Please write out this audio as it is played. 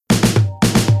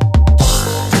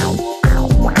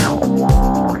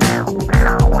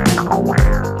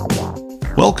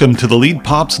Welcome to the Lead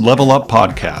Pops Level Up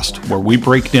podcast, where we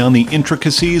break down the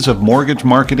intricacies of mortgage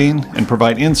marketing and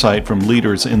provide insight from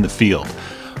leaders in the field.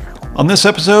 On this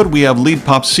episode, we have Lead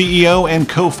Pops CEO and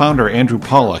co-founder Andrew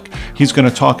Pollack. He's going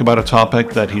to talk about a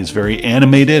topic that he's very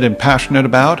animated and passionate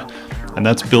about, and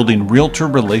that's building realtor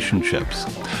relationships.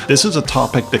 This is a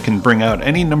topic that can bring out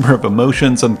any number of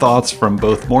emotions and thoughts from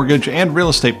both mortgage and real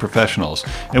estate professionals,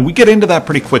 and we get into that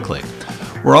pretty quickly.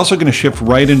 We're also going to shift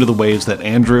right into the ways that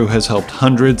Andrew has helped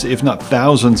hundreds, if not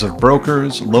thousands, of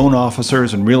brokers, loan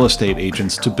officers, and real estate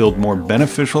agents to build more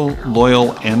beneficial,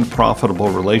 loyal, and profitable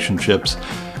relationships.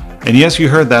 And yes, you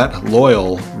heard that,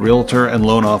 loyal realtor and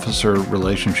loan officer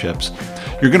relationships.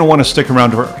 You're going to want to stick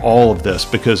around for all of this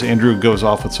because Andrew goes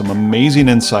off with some amazing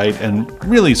insight and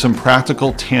really some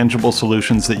practical, tangible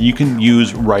solutions that you can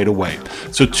use right away.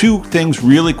 So 2 things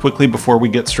really quickly before we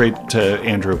get straight to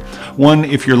Andrew. One,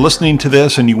 if you're listening to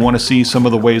this and you want to see some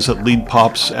of the ways that Lead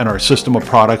Pops and our system of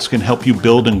products can help you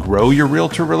build and grow your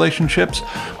realtor relationships,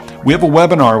 we have a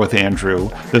webinar with Andrew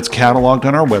that's cataloged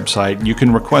on our website. You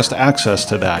can request access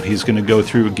to that. He's going to go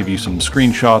through and give you some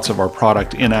screenshots of our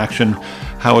product in action,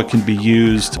 how it can be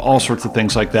used, all sorts of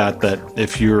things like that, that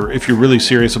if you're really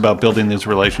serious about building these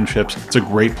relationships, it's a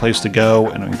great place to go,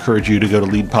 and I encourage you to go to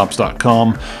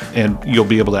leadpops.com and you'll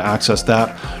be able to access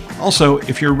that. Also,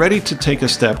 if you're ready to take a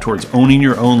step towards owning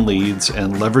your own leads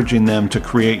and leveraging them to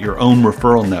create your own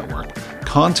referral network,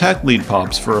 contact Lead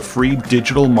Pops for a free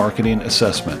digital marketing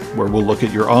assessment where we'll look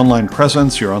at your online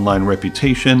presence, your online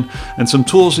reputation, and some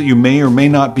tools that you may or may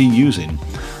not be using.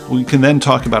 We can then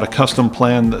talk about a custom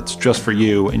plan that's just for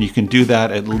you, and you can do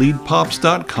that at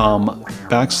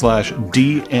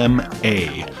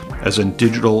leadpops.com/DMA, as in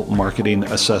digital marketing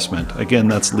assessment. Again,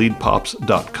 that's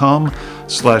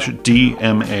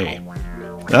leadpops.com/DMA.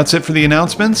 That's it for the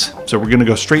announcements. So we're going to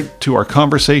go straight to our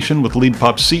conversation with Lead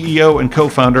Pops CEO and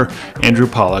co-founder Andrew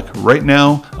Pollack right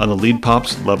now on the Lead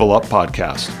Pops Level Up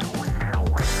podcast.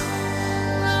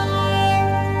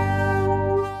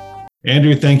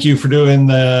 Andrew, thank you for doing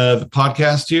the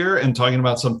podcast here and talking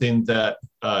about something that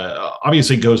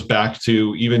obviously goes back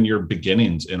to even your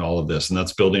beginnings in all of this, and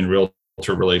that's building realtor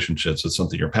relationships. It's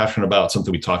something you're passionate about,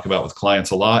 something we talk about with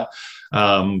clients a lot.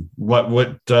 I'm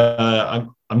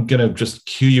going to just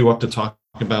cue you up to talk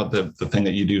about the thing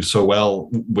that you do so well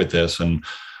with this, and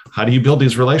how do you build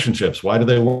these relationships? Why do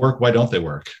they work? Why don't they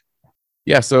work?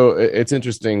 Yeah, so it's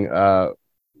interesting.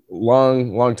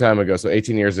 Long time ago, so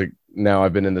 18 years ago now,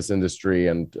 I've been in this industry,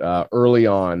 and early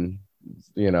on,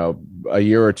 a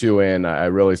year or two in, I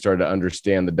really started to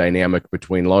understand the dynamic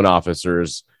between loan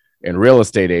officers and real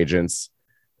estate agents.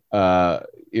 I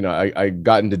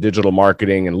got into digital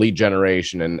marketing and lead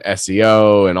generation and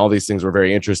SEO, and all these things were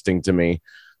very interesting to me.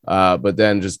 But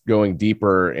then just going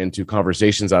deeper into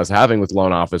conversations I was having with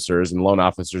loan officers, and loan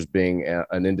officers being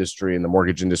an industry in the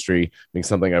mortgage industry, being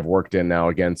something I've worked in now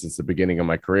again since the beginning of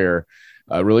my career,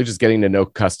 really just getting to know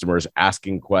customers,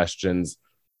 asking questions,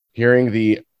 hearing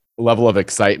the level of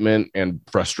excitement and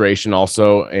frustration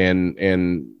also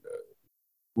in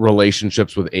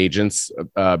relationships with agents,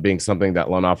 being something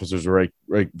that loan officers are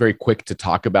very, very quick to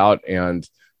talk about and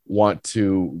want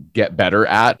to get better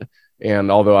at.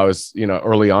 And although I was,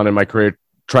 early on in my career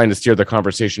trying to steer the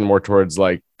conversation more towards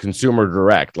like consumer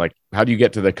direct, like how do you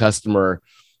get to the customer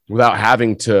without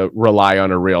having to rely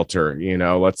on a realtor?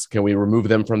 Can we remove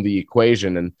them from the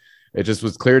equation? And it just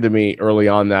was clear to me early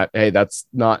on that, hey, that's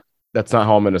not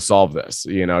how I'm going to solve this.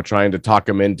 Trying to talk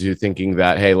them into thinking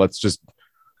that, hey, let's just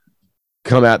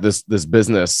come at this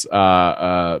business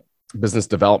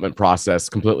development process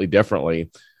completely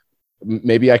differently.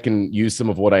 Maybe I can use some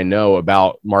of what I know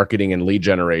about marketing and lead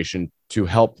generation to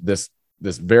help this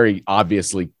very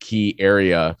obviously key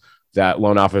area that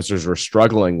loan officers were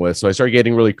struggling with. So I started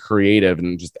getting really creative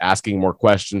and just asking more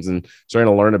questions and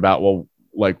starting to learn about, well,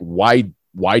 like, why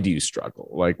do you struggle?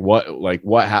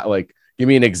 Give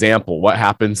me an example. What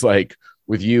happens like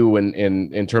with you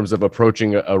in terms of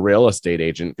approaching a real estate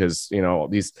agent? Because,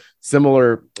 these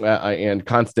similar and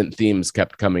constant themes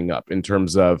kept coming up in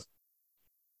terms of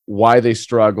why they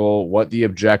struggle, what the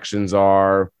objections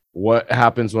are, what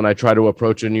happens when I try to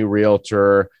approach a new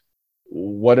realtor,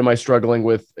 what am I struggling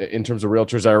with in terms of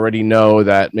realtors I already know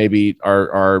that maybe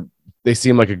they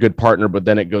seem like a good partner, but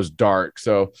then it goes dark.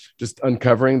 So just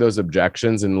uncovering those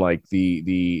objections and like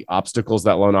the obstacles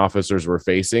that loan officers were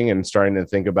facing, and starting to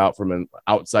think about from an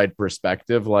outside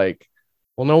perspective, like,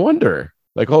 well, no wonder.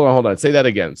 Like, hold on, say that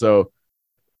again. So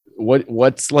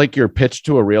what's like your pitch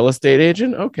to a real estate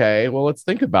agent? Okay, well, let's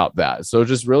think about that. So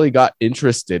just really got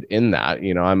interested in that.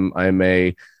 I'm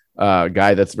a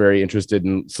guy that's very interested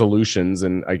in solutions,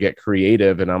 and I get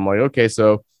creative, and I'm like, okay,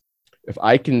 so if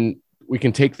I can we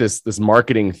can take this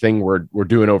marketing thing we're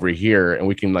doing over here, and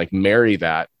we can like marry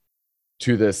that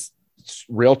to this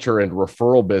realtor and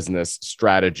referral business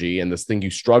strategy and this thing you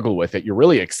struggle with that you're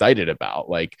really excited about.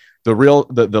 Like the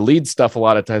lead stuff, a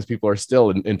lot of times people are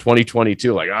still in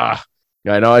 2022 like,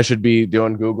 I know I should be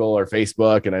doing Google or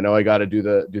Facebook, and I know I got to do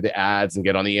the ads and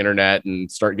get on the internet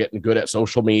and start getting good at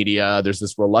social media. There's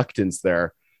this reluctance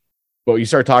there. But you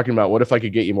start talking about, what if I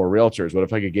could get you more realtors? What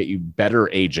if I could get you better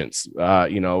agents?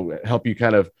 Help you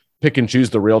kind of pick and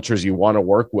choose the realtors you want to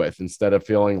work with, instead of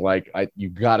feeling like you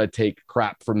got to take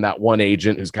crap from that one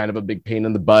agent who's kind of a big pain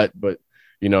in the butt, but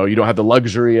you don't have the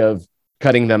luxury of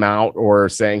cutting them out, or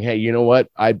saying, hey, you know what?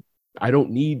 I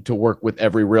don't need to work with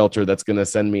every realtor that's going to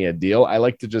send me a deal. I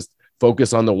like to just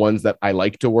focus on the ones that I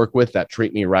like to work with, that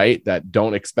treat me right, that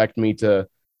don't expect me to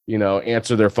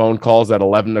answer their phone calls at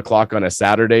 11 o'clock on a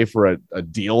Saturday for a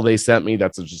deal they sent me.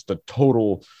 That's just a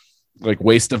total like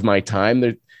waste of my time.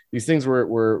 These things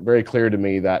were very clear to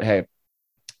me that, hey,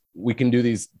 we can do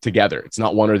these together. It's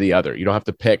not one or the other. You don't have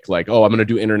to pick like, oh, I'm going to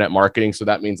do internet marketing, so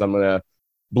that means I'm going to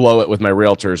blow it with my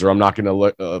realtors, or I'm not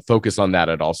going to focus on that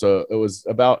at all. So it was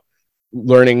about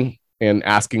learning and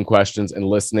asking questions and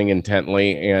listening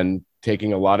intently and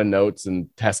taking a lot of notes and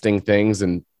testing things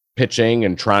and pitching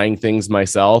and trying things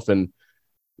myself, and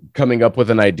coming up with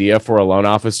an idea for a loan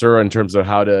officer in terms of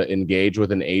how to engage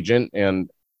with an agent,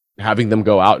 and having them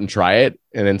go out and try it.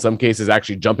 And in some cases,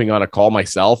 actually jumping on a call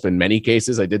myself. In many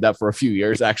cases, I did that for a few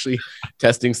years, actually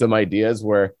testing some ideas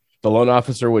where the loan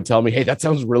officer would tell me, hey, that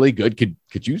sounds really good.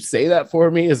 Could you say that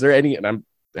for me? Is there any? And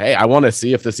hey, I want to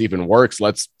see if this even works.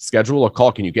 Let's schedule a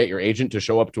call. Can you get your agent to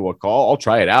show up to a call? I'll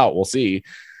try it out. We'll see.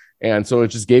 And so it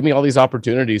just gave me all these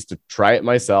opportunities to try it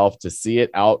myself, to see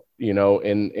it out,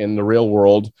 in the real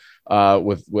world,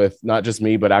 with not just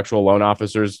me, but actual loan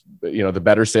officers. The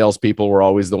better salespeople were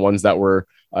always the ones that were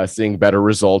seeing better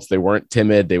results. They weren't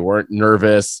timid. They weren't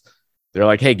nervous. They're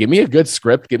like, hey, give me a good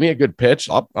script. Give me a good pitch.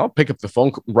 I'll pick up the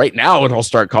phone right now and I'll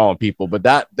start calling people. But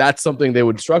that's something they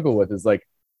would struggle with, is like,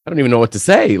 I don't even know what to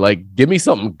say. Like, give me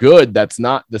something good that's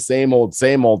not the same old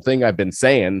thing I've been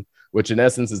saying, which in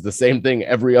essence is the same thing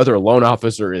every other loan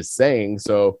officer is saying.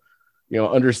 So,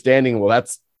 understanding, well,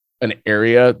 that's an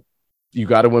area you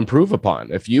got to improve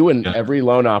upon. If you and every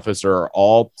loan officer are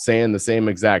all saying the same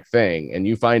exact thing, and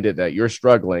you find it that you're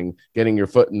struggling getting your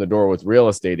foot in the door with real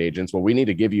estate agents, well, we need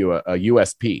to give you a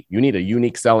USP. You need a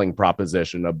unique selling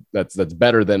proposition that's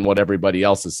better than what everybody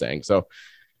else is saying. So,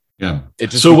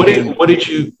 So what did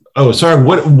you? Oh, sorry.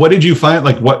 What did you find?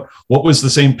 Like, what was the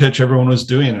same pitch everyone was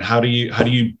doing, and how do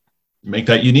you make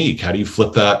that unique? How do you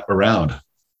flip that around?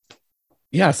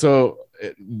 Yeah. So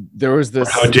there was this.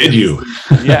 Or how did you?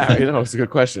 Yeah, it's a good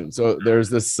question. So there's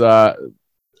this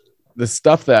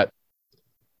stuff that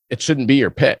it shouldn't be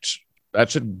your pitch. That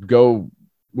should go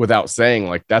without saying.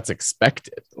 Like, that's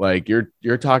expected. Like,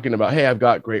 you're talking about, hey, I've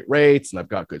got great rates and I've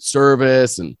got good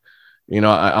service, and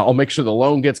I'll make sure the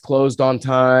loan gets closed on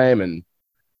time, and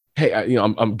hey,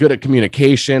 I'm good at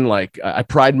communication. Like, I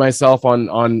pride myself on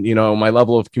my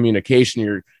level of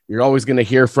communication. You're always going to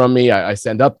hear from me. I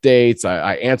send updates.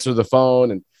 I answer the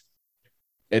phone, and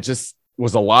it just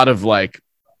was a lot of like,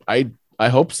 I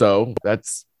hope so.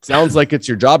 That's sounds like it's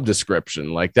your job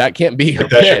description. Like, that can't be your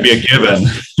that should be a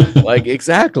given. Like,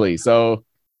 exactly. So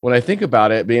when I think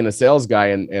about it, being a sales guy,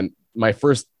 and my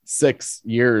first 6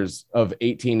 years of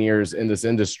 18 years in this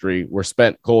industry were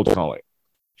spent cold calling.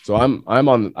 So I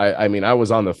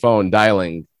was on the phone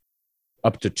dialing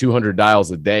up to 200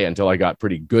 dials a day until I got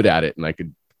pretty good at it. And I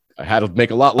had to make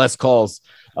a lot less calls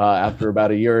after about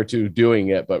a year or two doing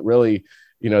it. But really,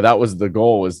 that was the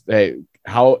goal, was, hey,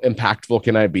 how impactful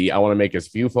can I be? I want to make as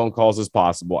few phone calls as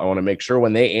possible. I want to make sure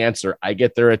when they answer, I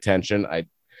get their attention.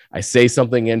 I say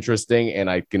something interesting, and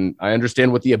I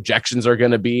understand what the objections are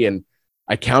going to be, and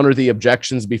I counter the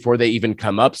objections before they even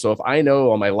come up. So if I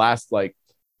know on my last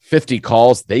 50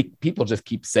 calls, people just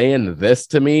keep saying this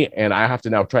to me, and I have to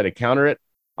now try to counter it,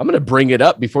 I'm going to bring it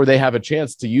up before they have a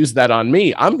chance to use that on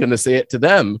me. I'm going to say it to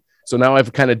them. So now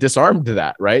I've kind of disarmed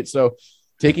that, right? So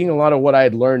taking a lot of what I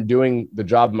had learned doing the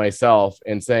job myself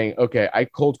and saying, okay, I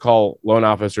cold call loan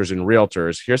officers and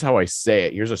realtors. Here's how I say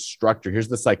it. Here's a structure. Here's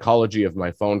the psychology of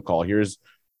my phone call. Here's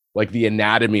like the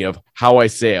anatomy of how I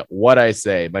say it, what I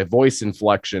say, my voice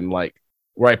inflection, like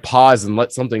where I pause and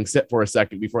let something sit for a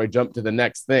second before I jump to the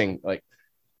next thing. Like,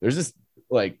 there's this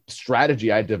strategy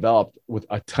I developed with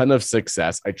a ton of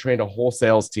success. I trained a whole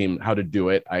sales team how to do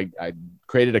it. I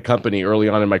created a company early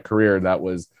on in my career that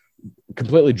was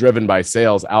completely driven by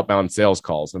sales, outbound sales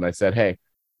calls. And I said, hey,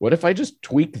 what if I just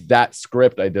tweak that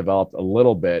script I developed a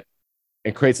little bit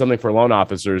and create something for loan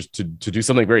officers to do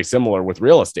something very similar with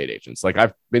real estate agents. Like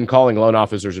I've been calling loan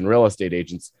officers and real estate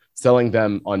agents, selling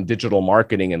them on digital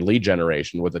marketing and lead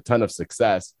generation with a ton of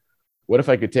success. What if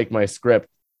I could take my script,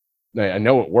 I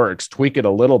know it works, tweak it a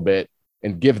little bit,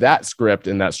 and give that script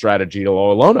and that strategy to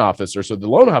a loan officer? So the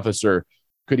loan officer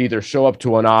could either show up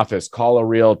to an office, call a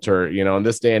realtor, in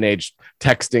this day and age,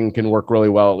 texting can work really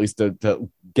well, at least to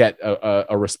get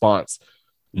a response.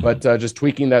 But just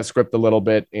tweaking that script a little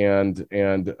bit and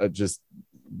just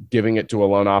giving it to a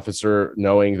loan officer,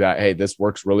 knowing that, hey, this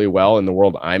works really well in the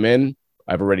world I'm in.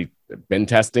 I've already been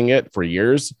testing it for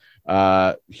years.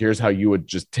 Here's how you would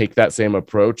just take that same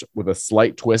approach with a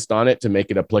slight twist on it to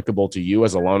make it applicable to you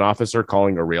as a loan officer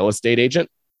calling a real estate agent.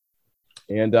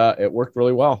 And it worked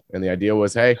really well. And the idea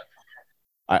was, hey,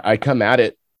 I come at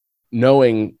it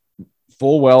knowing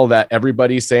full well that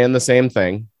everybody's saying the same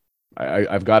thing.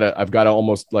 I've got to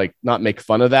almost like not make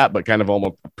fun of that, but kind of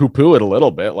almost poo-poo it a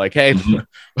little bit. Like, hey,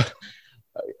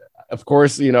 of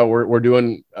course, we're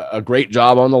doing a great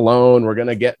job on the loan. We're going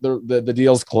to get the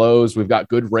deals closed. We've got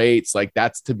good rates. Like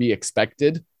that's to be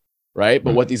expected. Right.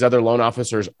 But what these other loan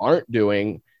officers aren't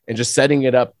doing, and just setting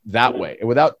it up that way, and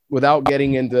without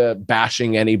getting into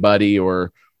bashing anybody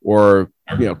or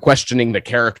questioning the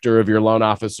character of your loan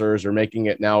officers, or making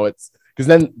it now it's, because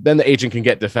then the agent can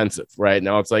get defensive, right?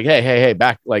 Now it's like, hey,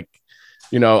 back, like,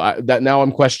 that now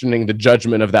I'm questioning the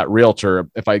judgment of that realtor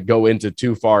if I go into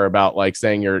too far about like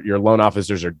saying your loan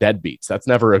officers are deadbeats. That's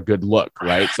never a good look,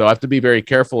 right? So I have to be very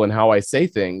careful in how I say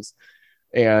things.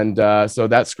 And so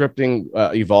that scripting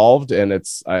evolved, and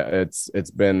it's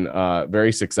been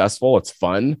very successful. It's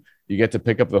fun. You get to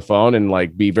pick up the phone and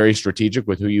like be very strategic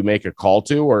with who you make a call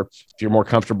to, or if you're more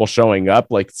comfortable showing up,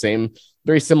 like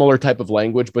very similar type of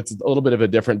language, but it's a little bit of a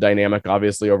different dynamic,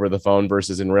 obviously, over the phone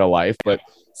versus in real life, but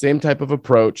same type of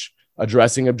approach,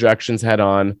 addressing objections head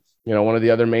on. One of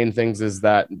the other main things is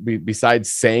that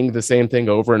besides saying the same thing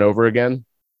over and over again,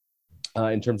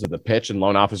 in terms of the pitch, and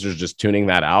loan officers just tuning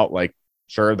that out, like,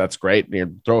 sure, that's great.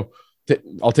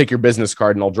 I'll take your business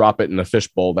card and I'll drop it in a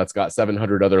fishbowl that's got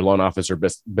 700 other loan officer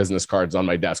business cards on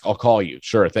my desk. I'll call you.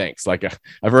 Sure, thanks. Like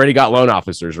I've already got loan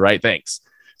officers, right? Thanks.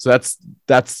 So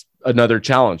that's another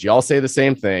challenge. Y'all say the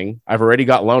same thing. I've already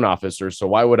got loan officers. So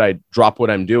why would I drop what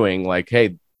I'm doing? Like,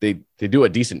 hey, they do a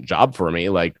decent job for me.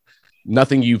 Like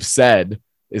nothing you've said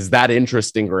is that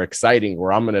interesting or exciting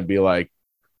where I'm going to be like,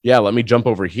 yeah, let me jump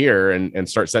over here and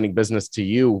start sending business to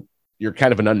you. You're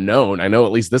kind of an unknown. I know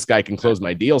at least this guy can close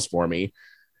my deals for me.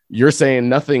 You're saying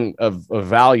nothing of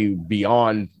value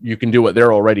beyond you can do what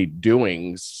they're already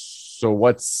doing. So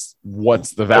what's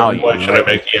the value? What should I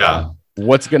make? Yeah.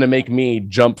 What's going to make me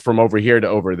jump from over here to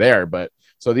over there? But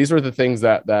so these were the things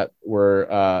that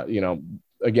were,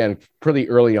 again, pretty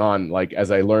early on, like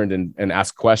as I learned and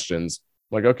asked questions,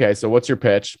 like, okay, so what's your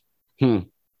pitch?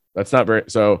 That's not very,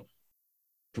 so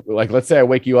like, let's say I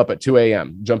wake you up at 2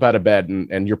 a.m., jump out of bed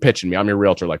and you're pitching me. I'm your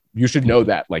realtor. Like you should know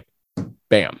that, like,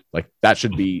 bam, like that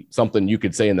should be something you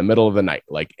could say in the middle of the night,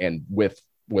 like, and with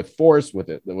force, with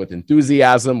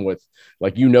enthusiasm, with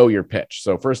like, your pitch.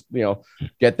 So first,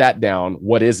 get that down.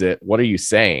 What is it? What are you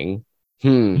saying?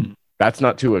 That's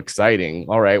not too exciting.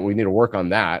 All right. We need to work on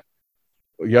that.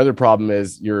 The other problem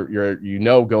is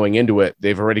going into it,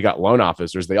 they've already got loan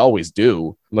officers. They always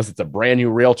do, unless it's a brand new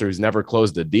realtor who's never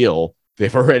closed a deal.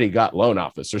 They've already got loan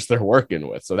officers they're working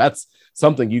with. So that's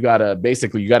something you got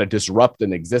to disrupt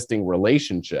an existing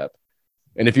relationship.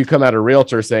 And if you come at a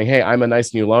realtor saying, hey, I'm a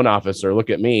nice new loan officer, look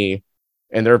at me.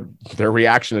 And their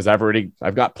reaction is,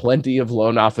 I've got plenty of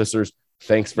loan officers.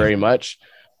 Thanks very much.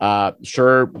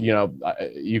 Sure.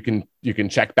 You can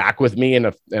check back with me in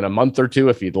a month or two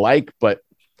if you'd like, but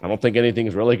I don't think anything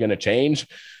is really going to change.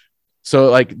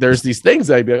 So like, there's these things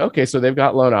I'd be like, okay, so they've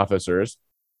got loan officers.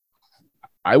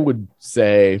 I would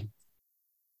say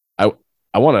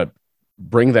I want to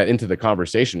bring that into the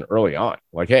conversation early on.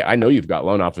 Like, hey, I know you've got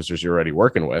loan officers you're already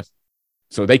working with,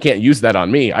 so they can't use that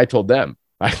on me. I told them.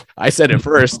 I said it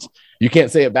first. You can't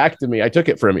say it back to me. I took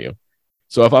it from you.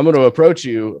 So if I'm going to approach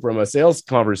you from a sales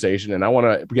conversation and I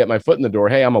want to get my foot in the door,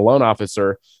 hey, I'm a loan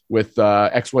officer with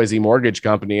XYZ Mortgage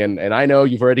Company, and I know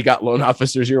you've already got loan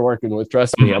officers you're working with.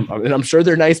 Trust me. I'm sure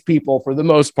they're nice people for the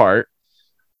most part.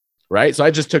 Right. So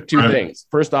I just took two things.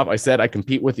 First off, I said, I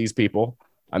compete with these people.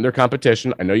 I'm their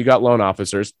competition. I know you got loan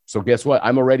officers. So guess what?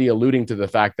 I'm already alluding to the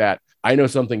fact that I know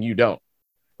something you don't.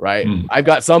 Right. I've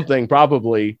got something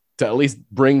probably to at least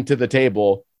bring to the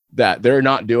table that they're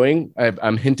not doing.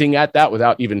 I'm hinting at that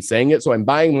without even saying it. So I'm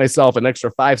buying myself an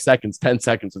extra 5 seconds, 10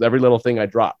 seconds with every little thing I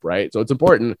drop. Right. So it's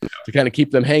important to kind of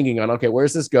keep them hanging on, okay,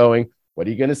 where's this going? What are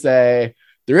you going to say?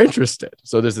 They're interested.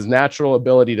 So there's this natural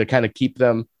ability to kind of keep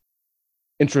them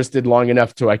interested long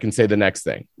enough to I can say the next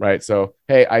thing, right? So,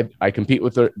 hey, I compete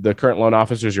with the current loan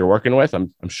officers you're working with.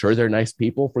 I'm sure they're nice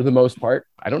people for the most part.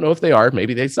 I don't know if they are.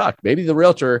 Maybe they suck. Maybe the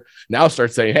realtor now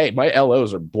starts saying, hey, my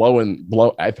LOs are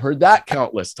blow. I've heard that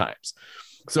countless times.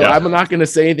 So I'm not going to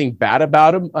say anything bad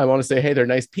about them. I want to say, hey, they're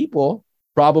nice people.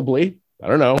 Probably. I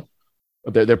don't know.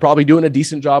 They're probably doing a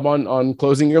decent job on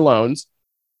closing your loans.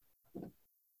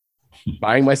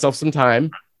 Buying myself some time.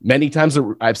 Many times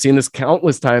I've seen this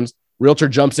countless times. Realtor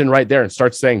jumps in right there and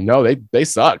starts saying, no, they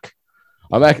suck.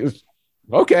 I'm like,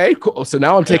 okay, cool. So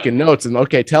now I'm taking notes and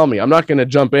okay, tell me. I'm not going to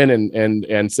jump in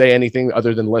and say anything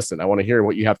other than listen. I want to hear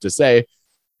what you have to say.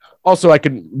 Also,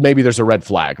 maybe there's a red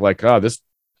flag. Like, oh, this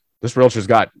realtor's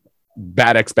got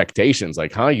bad expectations.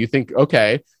 Like, huh? You think,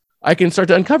 okay, I can start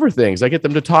to uncover things. I get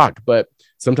them to talk, but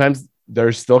sometimes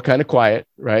they're still kind of quiet,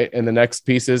 right? And the next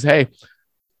piece is, hey,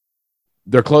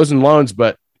 they're closing loans,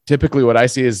 but typically what I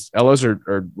see is LOs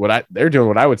are they're doing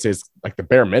what I would say is like the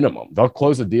bare minimum. They'll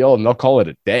close a deal and they'll call it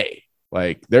a day.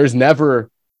 Like there's never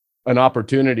an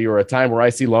opportunity or a time where I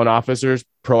see loan officers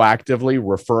proactively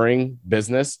referring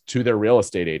business to their real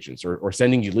estate agents or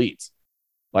sending you leads.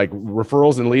 Like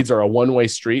referrals and leads are a one-way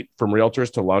street from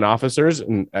realtors to loan officers.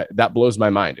 And that blows my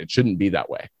mind. It shouldn't be that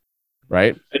way.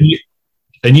 Right.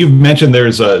 And you've mentioned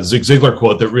there's a Zig Ziglar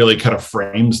quote that really kind of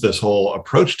frames this whole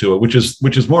approach to it, which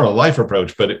is more a life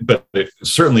approach, but it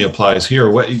certainly applies here.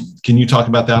 What can you talk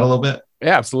about that a little bit?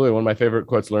 Yeah, absolutely. One of my favorite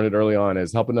quotes, learned it early on,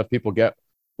 is help enough people get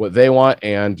what they want,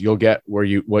 and you'll get what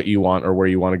you want or where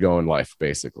you want to go in life,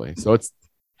 basically. So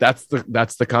that's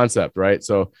the concept, right?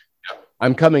 So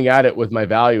I'm coming at it with my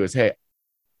value is, hey,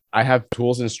 I have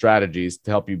tools and strategies to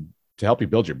help you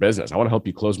build your business. I want to help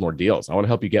you close more deals. I want to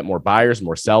help you get more buyers,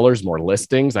 more sellers, more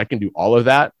listings. I can do all of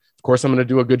that. Of course, I'm going to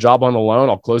do a good job on the loan.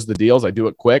 I'll close the deals. I do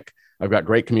it quick. I've got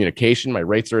great communication. My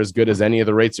rates are as good as any of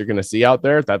the rates you're going to see out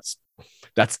there. That's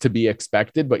to be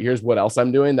expected. But here's what else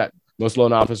I'm doing that most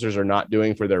loan officers are not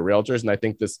doing for their realtors. And I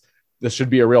think this should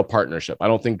be a real partnership. I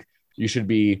don't think you should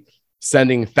be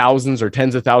sending thousands or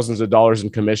tens of thousands of dollars in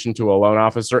commission to a loan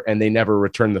officer and they never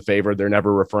return the favor. They're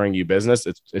never referring you business.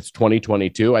 It's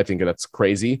 2022. I think that's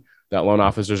crazy that loan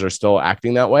officers are still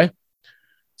acting that way.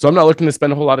 So I'm not looking to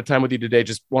spend a whole lot of time with you today.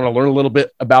 Just want to learn a little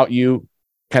bit about you,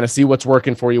 kind of see what's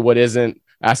working for you, what isn't,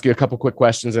 ask you a couple quick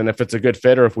questions. And if it's a good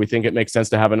fit, or if we think it makes sense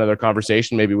to have another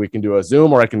conversation, maybe we can do a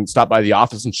Zoom, or I can stop by the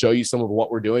office and show you some of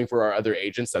what we're doing for our other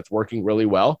agents that's working really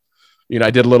well. You know,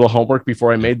 I did a little homework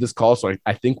before I made this call. So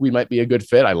I think we might be a good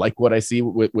fit. I like what I see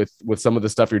with some of the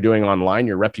stuff you're doing online.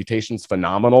 Your reputation's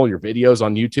phenomenal. Your videos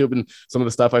on YouTube and some of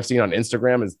the stuff I've seen on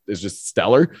Instagram is just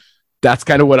stellar. That's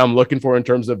kind of what I'm looking for in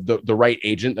terms of the right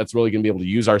agent that's really going to be able to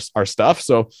use our stuff.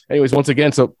 So anyways, once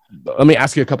again, so let me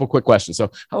ask you a couple quick questions.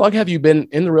 So how long have you been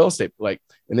in the real estate? And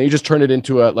then you just turn it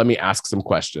into let me ask some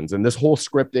questions. And this whole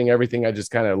scripting, everything I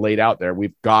just kind of laid out there,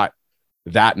 we've got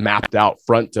that mapped out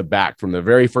front to back from the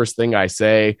very first thing I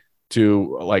say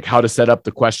to like how to set up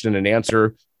the question and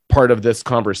answer part of this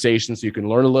conversation. So you can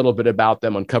learn a little bit about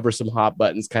them, uncover some hot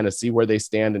buttons, kind of see where they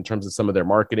stand in terms of some of their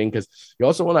marketing. Because you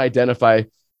also want to identify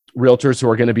realtors who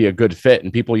are going to be a good fit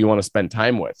and people you want to spend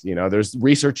time with. You know, there's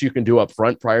research you can do up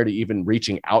front prior to even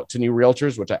reaching out to new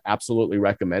realtors, which I absolutely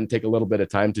recommend. Take a little bit of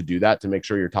time to do that, to make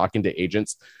sure you're talking to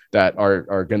agents that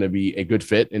are going to be a good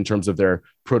fit in terms of their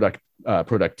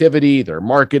productivity, their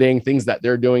marketing, things that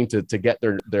they're doing to get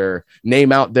their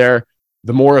name out there.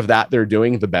 The more of that they're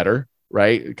doing, the better,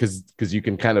 right? Because you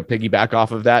can kind of piggyback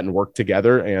off of that and work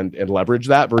together and leverage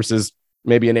that versus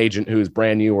maybe an agent who's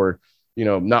brand new or, you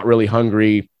know, not really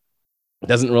hungry,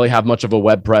 doesn't really have much of a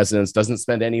web presence, doesn't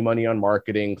spend any money on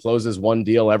marketing, closes one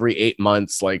deal every 8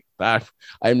 months. Like that,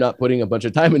 I'm not putting a bunch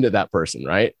of time into that person,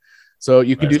 right? So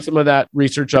you can do some of that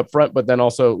research up front, but then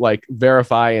also like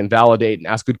verify and validate and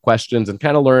ask good questions and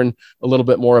kind of learn a little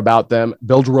bit more about them,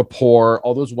 build rapport,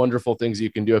 all those wonderful things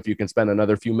you can do if you can spend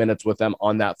another few minutes with them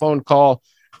on that phone call.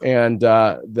 And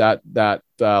that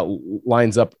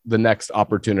lines up the next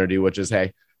opportunity, which is,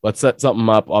 hey, let's set something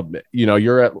up. You know,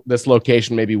 you're at this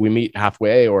location. Maybe we meet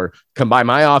halfway, or come by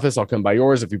my office. I'll come by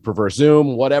yours if you prefer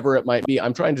Zoom, whatever it might be.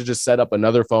 I'm trying to just set up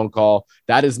another phone call.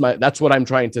 That's what I'm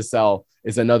trying to sell,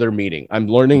 is another meeting. I'm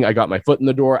learning. I got my foot in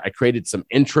the door. I created some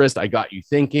interest. I got you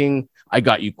thinking. I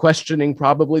got you questioning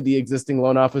probably the existing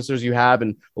loan officers you have.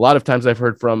 And a lot of times I've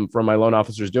heard from my loan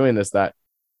officers doing this, that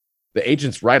the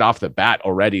agents right off the bat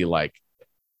already, like,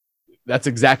 that's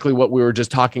exactly what we were just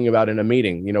talking about in a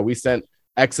meeting. You know, we sent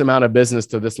X amount of business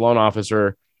to this loan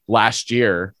officer last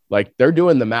year. Like, they're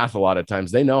doing the math a lot of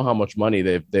times. They know how much money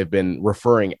they've been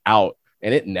referring out,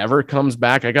 and it never comes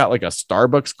back. I got like a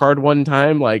Starbucks card one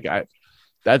time. Like,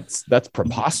 that's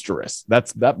preposterous.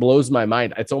 That blows my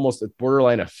mind. It's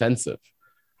borderline offensive,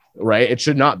 right? It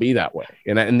should not be that way.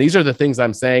 And these are the things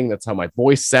I'm saying. That's how my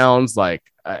voice sounds like.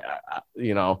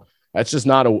 That's just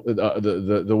not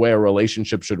the way a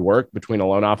relationship should work between a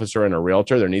loan officer and a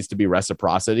realtor. There needs to be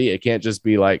reciprocity. It can't just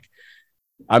be like,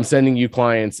 I'm sending you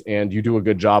clients and you do a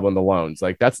good job on the loans.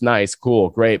 Like, that's nice, cool,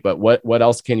 great. But what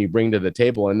else can you bring to the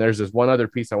table? And there's this one other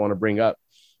piece I want to bring up.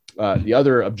 The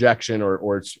other objection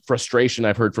or frustration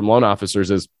I've heard from loan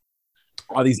officers is,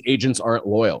 oh, these agents aren't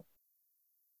loyal.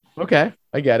 Okay,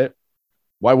 I get it.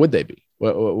 Why would they be?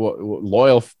 What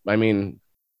loyal? I mean,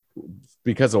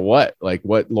 because of what? Like,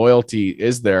 what loyalty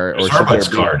is there? Or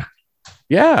Starbucks card.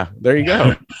 Yeah, there you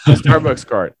go. Starbucks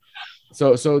card.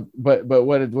 But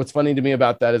what's funny to me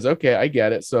about that is, okay, I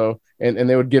get it. So, and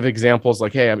they would give examples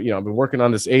like, hey, I've been working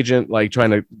on this agent, like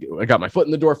I got my foot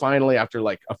in the door finally after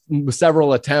like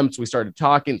several attempts. We started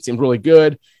talking. It seemed really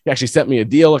good. He actually sent me a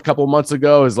deal a couple of months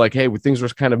ago. It was like, hey, things were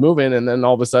kind of moving. And then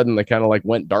all of a sudden they kind of like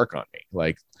went dark on me.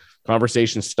 Like,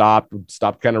 conversation stopped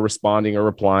kind of responding or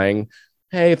replying.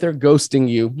 Hey, if they're ghosting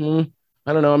you,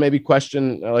 I don't know, maybe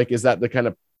question, like, is that the kind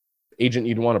of agent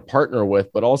you'd want to partner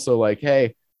with? But also like,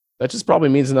 hey, that just probably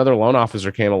means another loan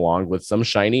officer came along with some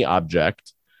shiny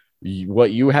object.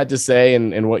 What you had to say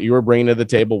and what you were bringing to the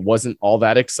table wasn't all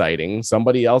that exciting.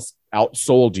 Somebody else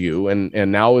outsold you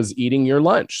and now is eating your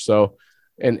lunch. So,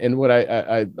 and what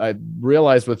I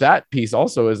realized with that piece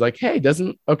also is like, hey,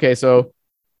 so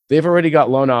they've already got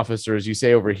loan officers, you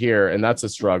say, over here, and that's a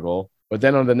struggle. But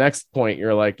then on the next point,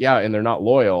 you're like, yeah, and they're not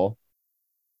loyal.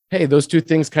 Hey, those two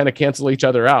things kind of cancel each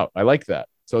other out. I like that.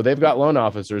 So they've got loan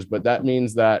officers, but that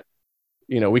means that,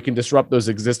 we can disrupt those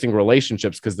existing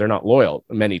relationships because they're not loyal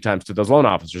many times to those loan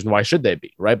officers. And why should they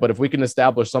be? Right. But if we can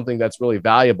establish something that's really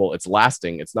valuable, it's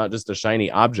lasting, it's not just a shiny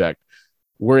object.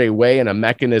 We're a way and a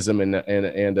mechanism and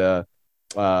an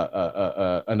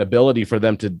ability for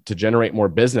them to generate more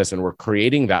business. And we're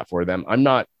creating that for them. I'm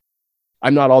not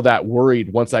all that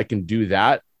worried once I can do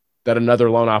that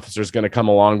another loan officer is going to come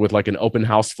along with like an open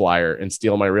house flyer and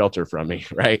steal my realtor from me.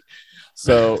 Right.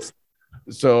 So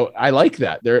I like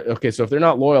that. So if they're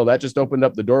not loyal, that just opened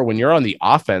up the door. When you're on the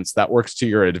offense, that works to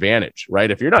your advantage, right?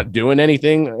 If you're not doing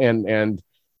anything and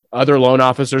other loan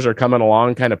officers are coming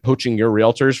along, kind of poaching your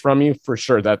realtors from you, for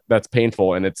sure, that's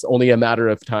painful. And it's only a matter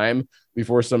of time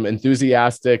before some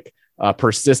enthusiastic,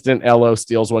 persistent LO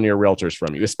steals one of your realtors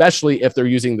from you, especially if they're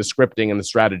using the scripting and the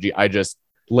strategy I just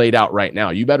laid out right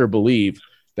now. You better believe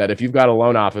that if you've got a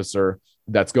loan officer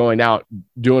that's going out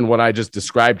doing what I just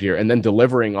described here and then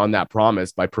delivering on that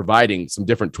promise by providing some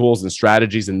different tools and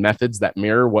strategies and methods that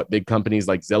mirror what big companies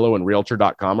like Zillow and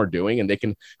Realtor.com are doing, and they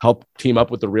can help team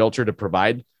up with the realtor to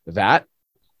provide that,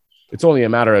 it's only a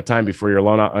matter of time before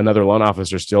another loan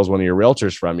officer steals one of your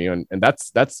realtors from you. And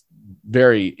that's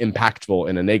very impactful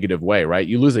in a negative way, right?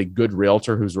 You lose a good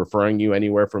realtor who's referring you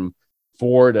anywhere from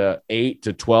 4 to 8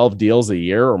 to 12 deals a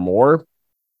year or more.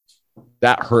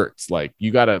 That hurts. Like,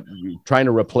 trying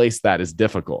to replace that is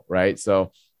difficult. Right.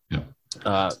 So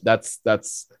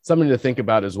that's something to think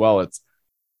about as well.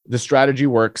 The strategy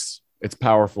works. It's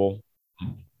powerful.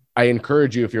 I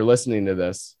encourage you, if you're listening to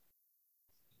this,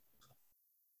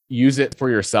 use it for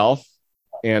yourself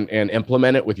and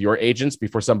implement it with your agents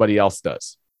before somebody else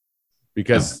does.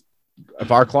 Because if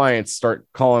our clients start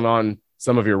calling on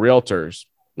some of your realtors,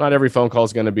 not every phone call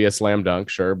is going to be a slam dunk,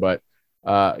 sure. But,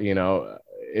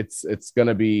 it's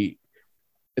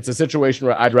a situation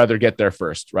where I'd rather get there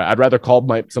first, right? I'd rather call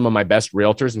some of my best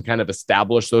realtors and kind of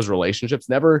establish those relationships.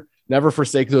 Never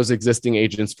forsake those existing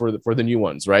agents for the new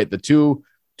ones, right? The two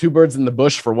birds in the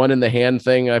bush for one in the hand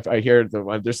thing. I hear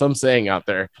there's some saying out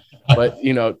there, but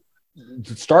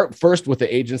start first with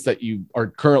the agents that you are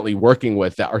currently working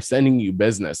with that are sending you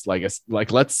business.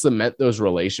 Like let's cement those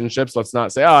relationships. Let's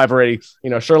not say, oh, I've already,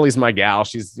 Shirley's my gal.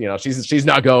 She's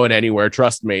not going anywhere.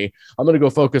 Trust me. I'm going to go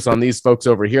focus on these folks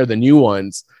over here, the new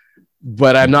ones,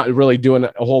 but I'm not really doing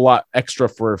a whole lot extra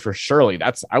for Shirley.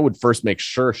 I would first make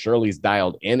sure Shirley's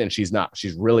dialed in and she's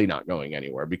really not going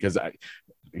anywhere, because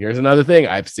here's another thing.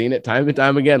 I've seen it time and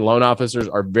time again. Loan officers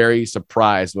are very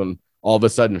surprised when all of a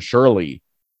sudden Shirley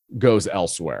goes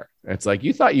elsewhere. It's like,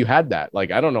 you thought you had that. Like,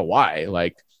 I don't know why.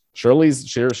 Like, Shirley's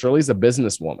a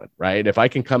businesswoman, right? If I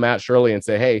can come at Shirley and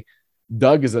say, hey,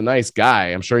 Doug is a nice guy,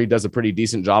 I'm sure he does a pretty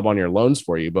decent job on your loans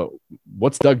for you, but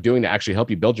what's Doug doing to actually help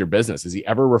you build your business? Is he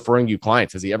ever referring you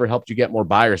clients? Has he ever helped you get more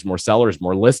buyers, more sellers,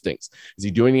 more listings? Is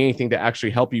he doing anything to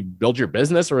actually help you build your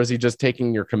business, or is he just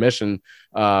taking your commission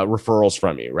referrals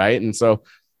from you, right? And so,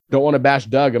 don't want to bash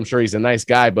Doug. I'm sure he's a nice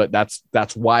guy, but that's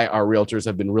why our realtors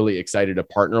have been really excited to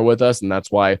partner with us. And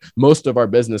that's why most of our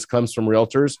business comes from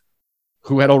realtors.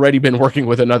 who had already been working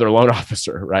with another loan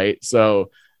officer, right?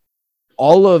 So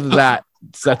all of that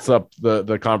sets up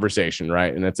the conversation,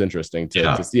 right? And it's interesting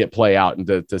to see it play out and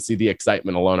to see the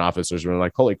excitement of loan officers when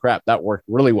like, holy crap, that worked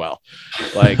really well.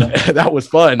 Like that was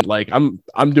fun. Like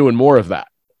I'm doing more of that.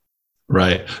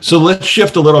 Right. So let's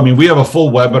shift a little. I mean, we have a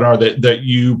full webinar that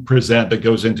you present that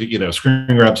goes into, screen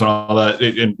grabs and all that.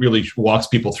 It really walks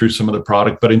people through some of the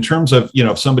product. But in terms of,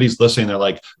 if somebody's listening, they're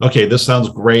like, okay, this sounds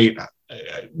great.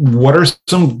 What are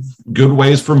some good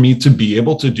ways for me to be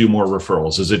able to do more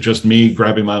referrals? Is it just me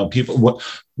grabbing my own people?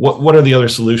 What are the other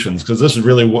solutions? Because this is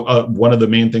really one of the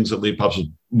main things that LeadPops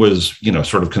was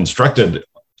sort of constructed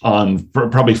on,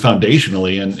 probably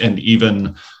foundationally, and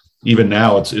even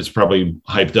now it's probably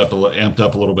amped up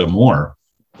a little bit more.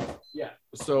 Yeah.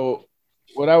 So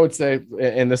what I would say,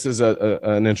 and this is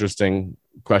an interesting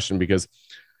question, because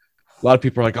a lot of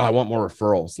people are like, oh, I want more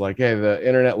referrals. Like, hey, the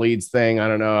internet leads thing, I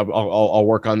don't know, I'll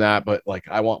work on that, but like,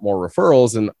 I want more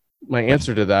referrals. And my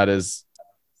answer to that is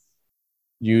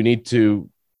you need to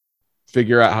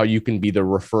figure out how you can be the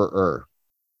referrer.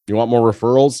 You want more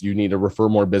referrals, you need to refer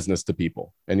more business to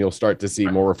people, and you'll start to see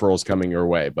more referrals coming your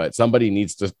way. But somebody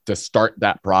needs to start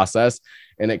that process,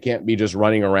 and it can't be just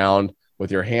running around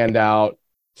with your hand out,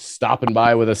 stopping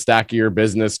by with a stack of your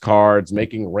business cards,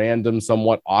 making random,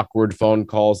 somewhat awkward phone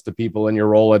calls to people in your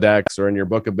Rolodex or in your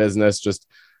book of business, just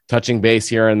touching base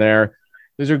here and there.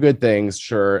 These are good things.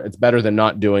 Sure. It's better than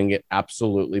not doing it.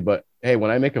 Absolutely. But hey, when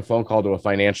I make a phone call to a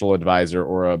financial advisor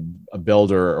or a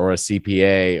builder or a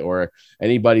CPA or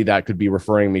anybody that could be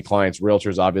referring me clients,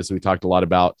 realtors, obviously we talked a lot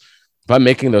about, if I'm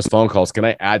making those phone calls, can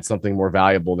I add something more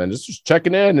valuable than just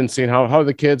checking in and seeing how are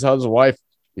the kids, how's the wife?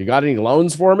 You got any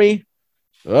loans for me?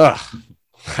 Ugh,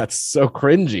 that's so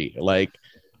cringy. Like,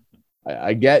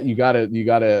 I get you gotta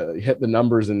hit the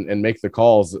numbers and make the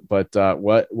calls, but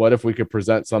what if we could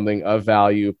present something of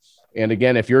value? And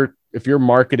again, if you're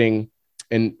marketing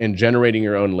and generating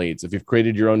your own leads, if you've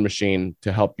created your own machine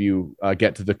to help you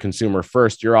get to the consumer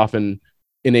first, you're often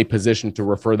in a position to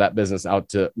refer that business out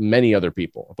to many other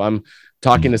people. If I'm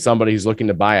talking to somebody who's looking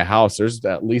to buy a house, there's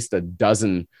at least a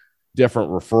dozen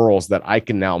different referrals that I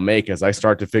can now make as I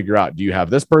start to figure out, do you have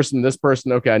this person?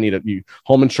 Okay, I need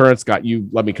home insurance, got you.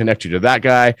 Let me connect you to that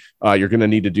guy. You're going to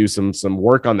need to do some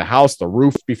work on the house, the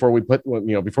roof, before we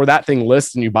before that thing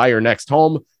lists and you buy your next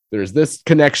home. There's this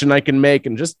connection I can make,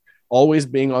 and just always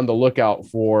being on the lookout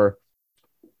for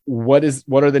what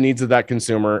are the needs of that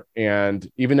consumer. And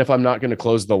even if I'm not going to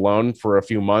close the loan for a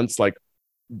few months, like,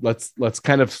 let's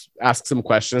kind of ask some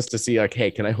questions to see, like,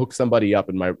 hey, can I hook somebody up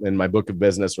in my book of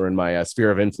business or in my sphere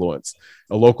of influence,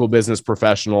 a local business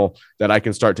professional that I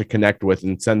can start to connect with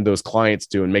and send those clients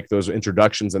to and make those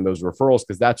introductions and those referrals,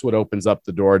 because that's what opens up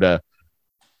the door to,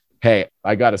 hey,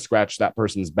 I got to scratch that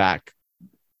person's back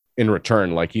in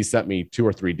return. Like, he sent me 2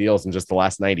 or 3 deals in just the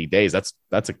last 90 days.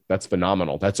 That's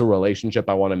phenomenal. That's a relationship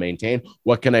I want to maintain.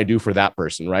 What can I do for that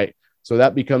person? Right. So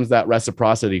that becomes that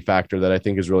reciprocity factor that I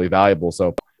think is really valuable.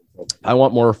 So I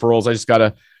want more referrals. I just got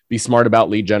to be smart about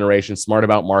lead generation, smart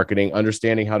about marketing,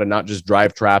 understanding how to not just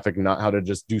drive traffic, not how to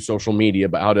just do social media,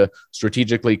 but how to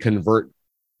strategically convert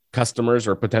customers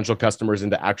or potential customers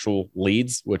into actual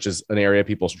leads, which is an area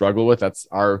people struggle with. That's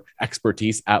our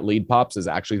expertise at LeadPops, is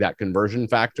actually that conversion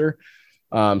factor.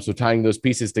 So tying those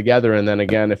pieces together. And then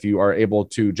again, if you are able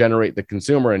to generate the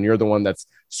consumer and you're the one that's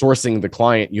sourcing the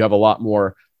client, you have a lot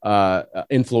more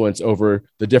influence over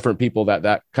the different people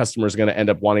that customer is going to end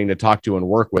up wanting to talk to and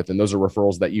work with. And those are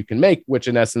referrals that you can make, which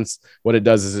in essence, what it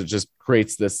does is it just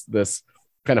creates this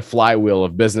kind of flywheel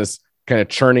of business kind of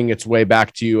churning its way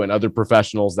back to you and other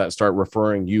professionals that start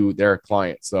referring you their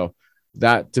clients. So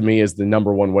that to me is the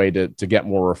number one way to get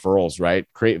more referrals, right?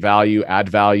 Create value, add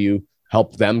value,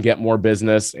 help them get more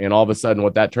business. And all of a sudden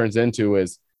what that turns into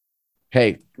is,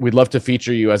 hey, we'd love to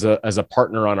feature you as a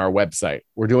partner on our website.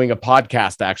 We're doing a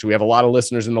podcast. Actually, we have a lot of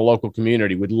listeners in the local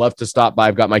community. We'd love to stop by.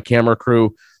 I've got my camera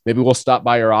crew. Maybe we'll stop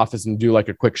by your office and do like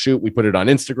a quick shoot. We put it on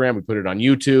Instagram. We put it on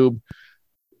YouTube.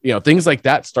 Things like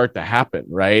that start to happen,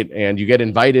 right? And you get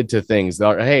invited to things.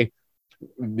 Hey,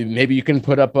 maybe you can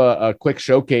put up a quick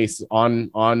showcase on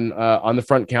the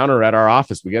front counter at our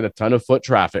office. We get a ton of foot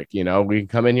traffic. We can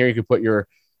come in here. You can put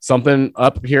something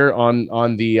up here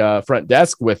on the front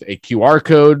desk with a QR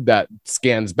code that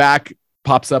scans back,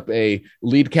 pops up a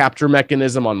lead capture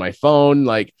mechanism on my phone,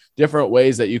 like different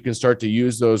ways that you can start to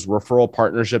use those referral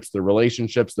partnerships, the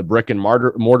relationships, the brick and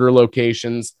mortar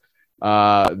locations,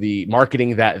 the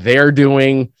marketing that they're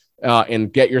doing,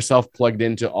 and get yourself plugged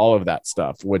into all of that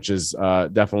stuff, which is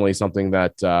definitely something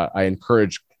that I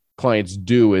encourage clients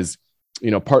do, is,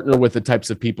 partner with the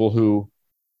types of people who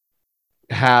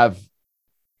have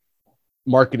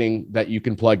marketing that you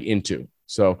can plug into.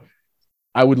 So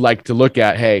I would like to look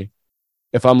at, hey,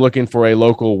 if I'm looking for a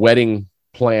local wedding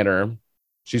planner,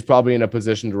 she's probably in a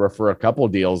position to refer a couple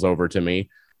deals over to me.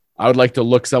 I would like to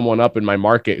look someone up in my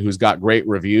market who's got great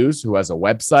reviews, who has a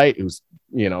website,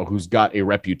 who's got a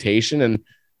reputation, and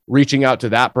reaching out to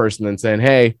that person and saying,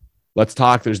 hey, let's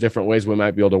talk. There's different ways we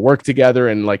might be able to work together,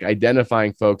 and like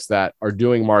identifying folks that are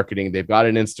doing marketing. They've got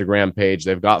an Instagram page,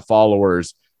 they've got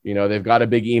followers, they've got a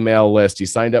big email list. You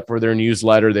signed up for their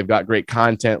newsletter. They've got great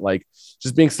content. Like,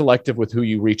 just being selective with who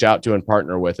you reach out to and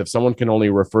partner with. If someone can only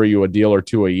refer you a deal or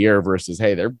two a year versus,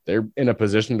 hey, they're in a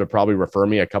position to probably refer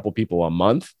me a couple people a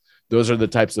month. Those are the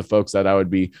types of folks that I would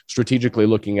be strategically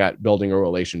looking at building a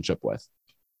relationship with.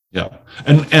 Yeah.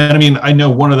 And I mean, I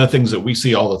know one of the things that we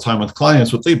see all the time with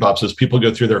clients with lead pops is people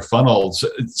go through their funnels.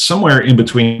 Somewhere in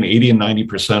between 80 and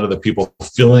 90% of the people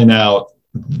filling out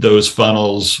those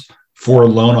funnels for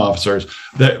loan officers,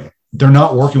 that they're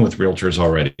not working with realtors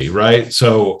already, right?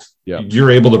 So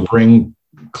you're able to bring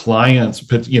clients,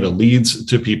 leads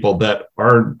to people that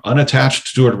are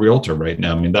unattached to a realtor right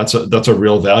now. I mean, that's a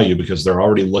real value because they're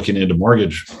already looking into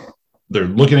mortgage. They're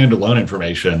looking into loan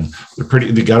information.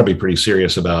 They got to be pretty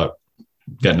serious about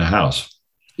getting a house.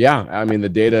 Yeah. I mean, the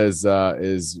data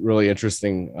is really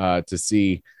interesting to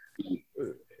see.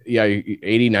 Yeah.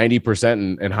 80,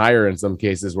 90% and higher in some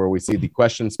cases, where we see the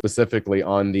question specifically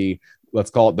on the, let's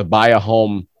call it the buy a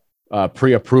home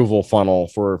pre-approval funnel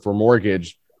for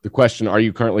mortgage. The question, are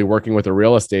you currently working with a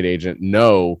real estate agent?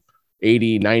 No.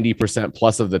 80, 90%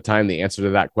 plus of the time, the answer to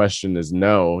that question is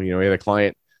no. We had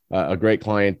a great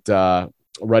client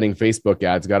running Facebook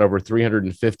ads, got over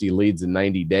 350 leads in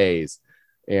 90 days.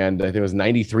 And I think it was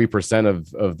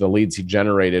 93% of the leads he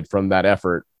generated from that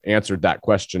effort answered that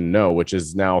question no, which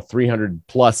is now 300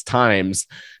 plus times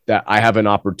that I have an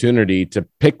opportunity to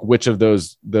pick which of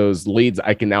those leads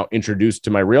I can now introduce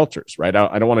to my realtors, right?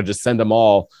 I don't want to just send them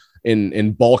all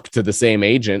in bulk to the same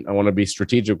agent. I want to be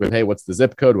strategic with, hey, what's the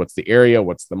zip code? What's the area?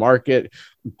 What's the market?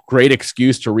 Great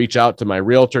excuse to reach out to my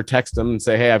realtor, text them and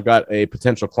say, hey, I've got a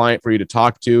potential client for you to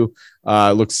talk to.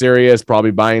 Looks serious, probably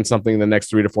buying something in the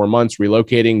next 3 to 4 months,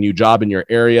 relocating, new job in your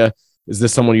area. Is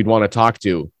this someone you'd want to talk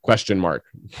to? Question mark.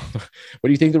 What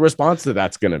do you think the response to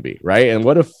that's going to be? Right. And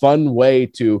what a fun way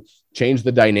to change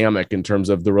the dynamic in terms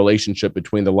of the relationship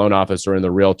between the loan officer and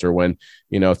the realtor when,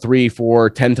 3, 4,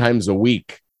 10 times a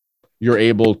week, you're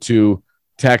able to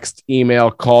text,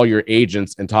 email, call your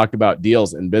agents and talk about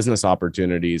deals and business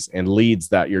opportunities and leads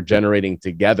that you're generating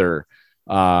together,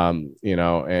 and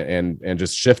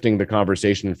just shifting the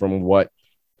conversation from what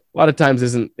a lot of times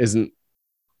isn't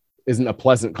a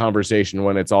pleasant conversation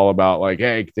when it's all about like,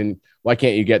 hey, then why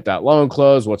can't you get that loan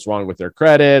closed? What's wrong with their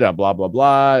credit? Blah, blah,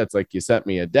 blah. It's like, you sent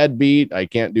me a deadbeat. I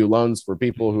can't do loans for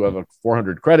people who have a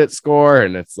 400 credit score.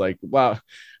 And it's like, wow,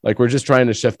 like we're just trying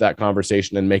to shift that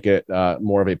conversation and make it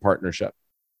more of a partnership.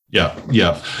 Yeah.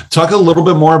 Yeah. Talk a little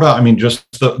bit more about, just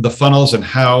the funnels and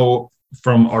how,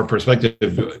 from our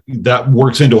perspective, that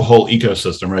works into a whole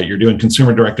ecosystem, right? You're doing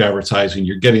consumer direct advertising,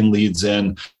 you're getting leads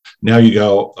in. Now you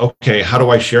go, okay, how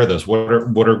do I share this?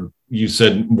 What are you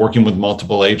said working with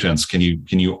multiple agents? Can you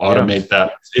automate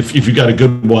that? If you got a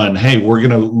good one, hey, we're going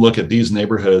to look at these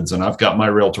neighborhoods and I've got my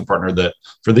realtor partner that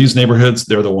for these neighborhoods,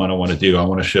 they're the one I want to do. I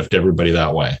want to shift everybody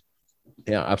that way.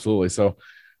 Yeah, absolutely. So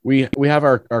we have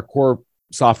our core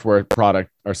software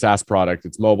product, our SaaS product.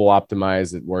 It's mobile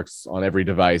optimized. It works on every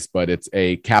device, but it's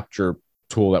a capture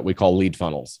tool that we call Lead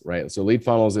Funnels, right? So Lead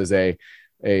Funnels is a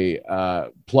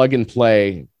plug and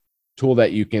play tool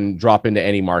that you can drop into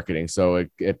any marketing. So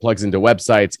it plugs into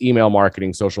websites, email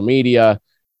marketing, social media,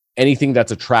 anything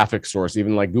that's a traffic source,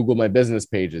 even like Google My Business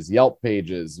pages, Yelp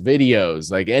pages,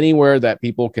 videos, like anywhere that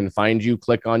people can find you,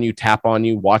 click on you, tap on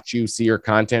you, watch you, see your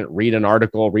content, read an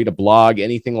article, read a blog,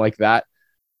 anything like that.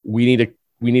 We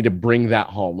need to bring that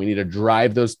home. We need to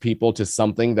drive those people to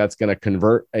something that's going to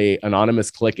convert a anonymous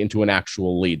click into an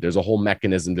actual lead. There's a whole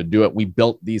mechanism to do it. We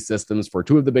built these systems for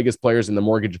two of the biggest players in the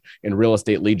mortgage and real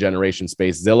estate lead generation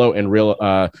space. Zillow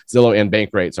and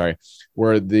Bankrate,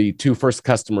 were the two first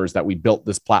customers that we built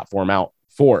this platform out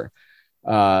for.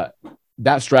 That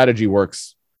strategy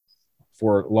works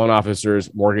for loan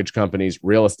officers, mortgage companies,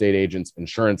 real estate agents,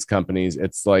 insurance companies.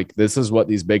 It's like, this is what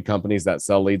these big companies that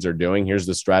sell leads are doing. Here's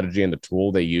the strategy and the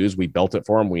tool they use. We built it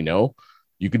for them. We know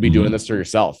you could be doing this for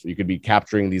yourself. You could be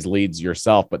capturing these leads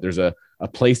yourself, but there's a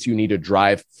place you need to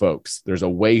drive folks. There's a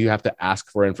way you have to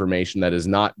ask for information that is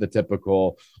not the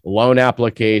typical loan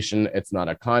application. It's not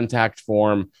a contact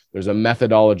form. There's a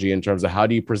methodology in terms of how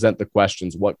do you present the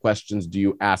questions? What questions do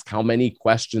you ask? How many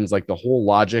questions? Like the whole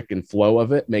logic and flow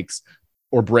of it makes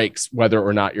or breaks whether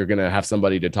or not you're going to have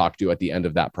somebody to talk to at the end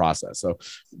of that process. So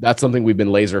that's something we've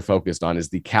been laser focused on, is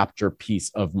the capture piece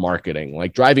of marketing.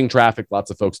 Like driving traffic, lots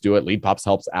of folks do it. Lead Pops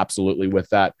helps absolutely with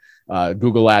that.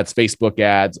 Google ads, Facebook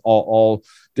ads, all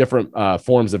different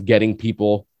forms of getting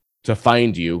people to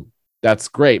find you. That's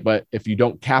great. But if you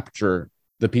don't capture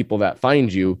the people that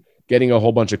find you, getting a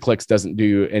whole bunch of clicks doesn't do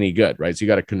you any good, right? So you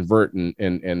got to convert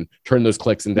and turn those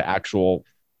clicks into actual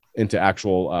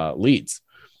leads.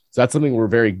 So that's something we're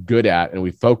very good at and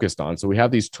we focused on. So we have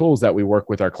these tools that we work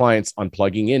with our clients on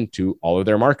plugging into all of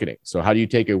their marketing. So how do you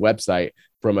take a website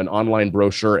from an online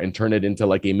brochure and turn it into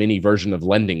like a mini version of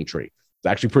Lending Tree? It's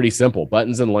actually pretty simple.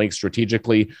 Buttons and links,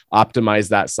 strategically optimize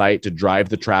that site to drive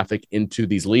the traffic into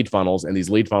these lead funnels. And these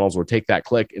lead funnels will take that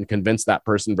click and convince that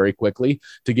person very quickly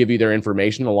to give you their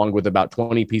information, along with about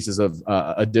 20 pieces of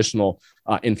additional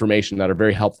information that are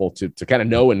very helpful to kind of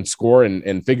know and score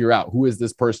and figure out who is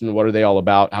this person, what are they all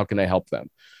about, how can I help them?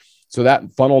 So that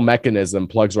funnel mechanism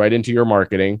plugs right into your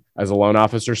marketing. As a loan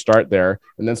officer, start there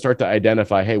and then start to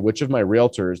identify, hey, which of my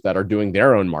realtors that are doing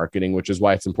their own marketing, which is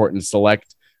why it's important to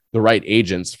select the right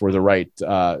agents for the right,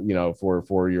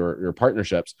 for your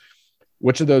partnerships.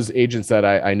 Which of those agents that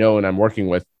I know and I'm working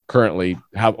with currently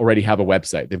already have a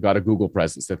website? They've got a Google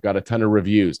presence. They've got a ton of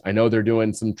reviews. I know they're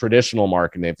doing some traditional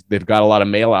marketing. They've got a lot of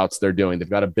mail outs they're doing. They've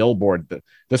got a billboard.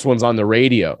 This one's on the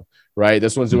radio, right?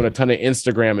 This one's doing a ton of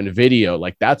Instagram and video.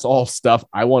 Like that's all stuff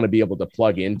I want to be able to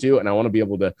plug into. And I want to be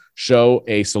able to show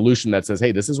a solution that says,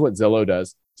 hey, this is what Zillow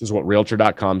does. This is what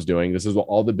Realtor.com is doing. This is what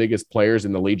all the biggest players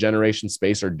in the lead generation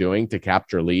space are doing to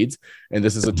capture leads. And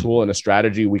this is a tool and a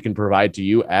strategy we can provide to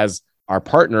you as our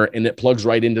partner. And it plugs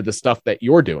right into the stuff that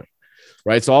you're doing,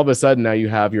 right? So all of a sudden now you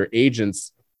have your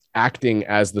agents acting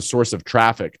as the source of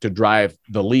traffic to drive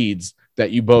the leads that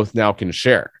you both now can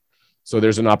share. So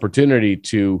there's an opportunity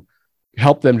to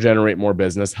help them generate more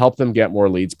business, help them get more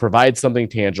leads, provide something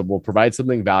tangible, provide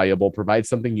something valuable, provide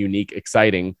something unique,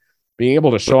 exciting, being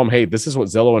able to show them, hey, this is what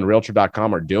Zillow and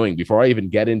Realtor.com are doing. Before I even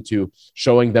get into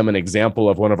showing them an example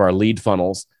of one of our lead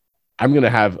funnels, I'm going to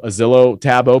have a Zillow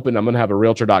tab open. I'm going to have a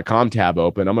Realtor.com tab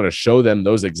open. I'm going to show them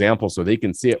those examples so they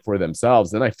can see it for themselves.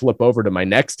 Then I flip over to my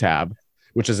next tab,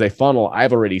 which is a funnel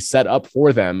I've already set up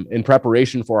for them in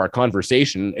preparation for our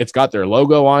conversation. It's got their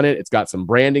logo on it. It's got some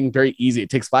branding, very easy.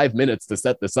 It takes 5 minutes to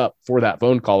set this up for that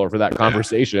phone call or for that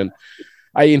conversation.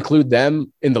 I include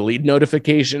them in the lead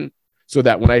notification so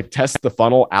that when I test the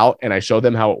funnel out and I show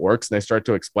them how it works and I start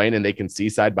to explain and they can see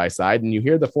side by side and you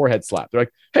hear the forehead slap. They're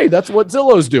like, hey, that's what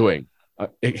Zillow's doing.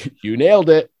 You nailed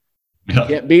it. You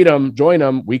can't beat them. Join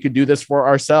them. We could do this for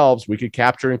ourselves. We could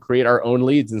capture and create our own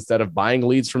leads instead of buying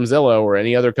leads from Zillow or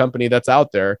any other company that's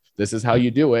out there. This is how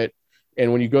you do it.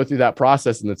 And when you go through that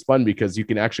process, and it's fun because you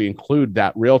can actually include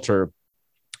that realtor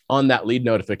on that lead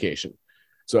notification.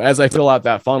 So as I fill out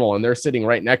that funnel and they're sitting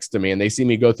right next to me and they see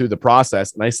me go through the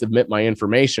process and I submit my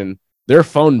information, their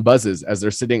phone buzzes as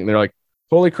they're sitting and they're like,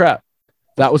 holy crap,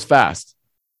 that was fast.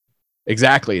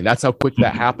 Exactly. And that's how quick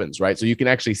that happens, right? So you can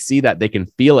actually see that, they can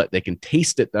feel it, they can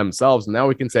taste it themselves. And now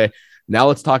we can say, now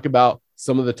let's talk about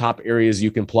some of the top areas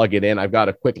you can plug it in. I've got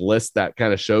a quick list that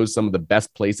kind of shows some of the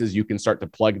best places you can start to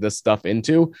plug this stuff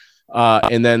into.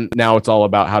 And then now it's all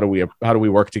about how do we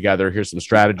work together? Here's some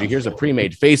strategy. Here's a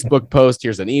pre-made Facebook post.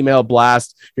 Here's an email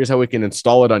blast. Here's how we can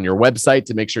install it on your website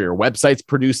to make sure your website's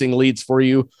producing leads for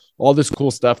you. All this cool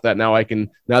stuff that now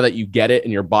that you get it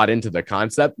and you're bought into the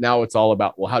concept, now it's all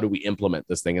about, well, how do we implement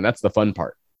this thing? And that's the fun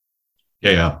part.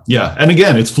 Yeah. And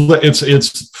again, it's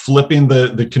flipping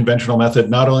the conventional method,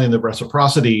 not only in the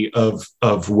reciprocity of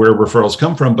where referrals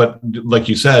come from, but like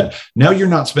you said, now you're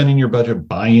not spending your budget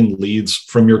buying leads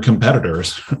from your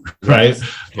competitors, right?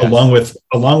 Yes.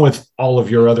 Along with all of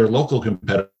your other local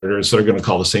competitors that are going to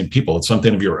call the same people. It's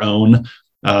something of your own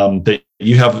that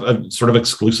you have a sort of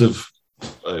exclusive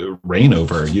reign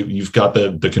over. You've got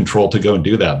the control to go and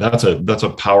do that. That's a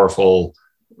powerful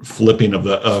flipping of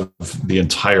the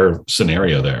entire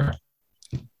scenario there.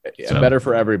 So. Better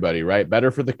for everybody, right? Better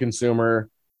for the consumer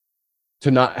to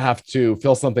not have to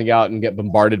fill something out and get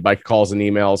bombarded by calls and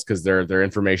emails because their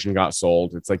information got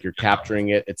sold. It's like you're capturing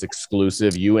it. It's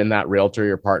exclusive. You and that realtor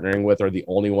you're partnering with are the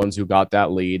only ones who got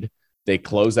that lead. They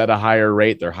close at a higher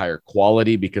rate. They're higher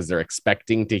quality because they're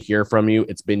expecting to hear from you.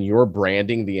 It's been your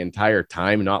branding the entire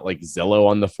time, not like Zillow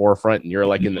on the forefront and you're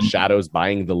like in the shadows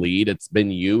buying the lead. It's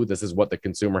been you. This is what the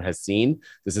consumer has seen.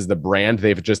 This is the brand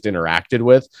they've just interacted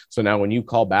with. So now when you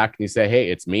call back and you say,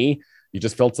 hey, it's me, you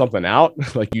just filled something out.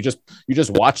 Like you just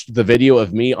watched the video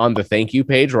of me on the thank you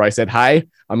page where I said, hi,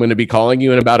 I'm going to be calling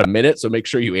you in about a minute. So make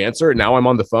sure you answer. Now I'm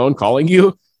on the phone calling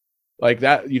you. like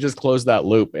that, you just close that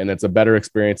loop, and it's a better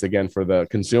experience again for the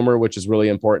consumer, which is really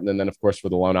important. And then of course for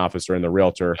the loan officer and the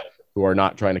realtor, who are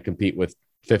not trying to compete with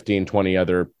 15, 20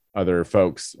 other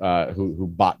folks who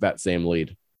bought that same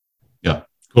lead. Yeah,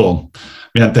 cool,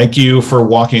 man. Thank you for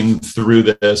walking through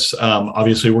this.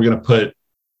 Obviously we're going to put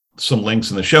some links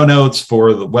in the show notes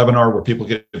for the webinar where people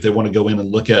get, if they want to go in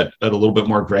and look at a little bit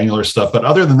more granular stuff. But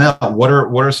other than that, what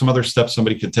are some other steps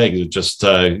somebody could take? Just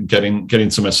getting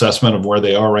some assessment of where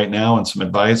they are right now and some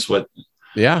advice.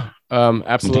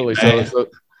 Absolutely. So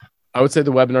I would say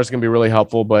the webinar is going to be really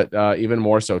helpful, but even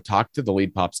more so, talk to the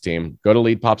LeadPops team. Go to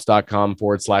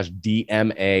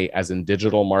leadpops.com/DMA, as in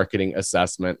digital marketing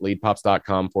assessment,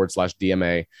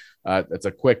 leadpops.com/DMA. That's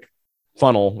a quick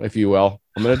funnel, if you will.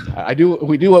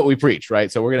 We do what we preach,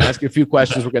 right? So we're going to ask you a few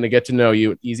questions. We're going to get to know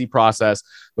you. Easy process,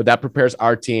 but that prepares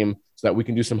our team so that we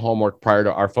can do some homework prior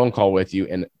to our phone call with you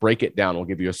and break it down. We'll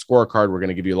give you a scorecard. We're going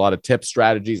to give you a lot of tips,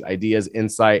 strategies, ideas,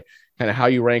 insight, kind of how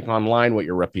you rank online, what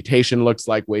your reputation looks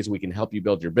like, ways we can help you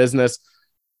build your business.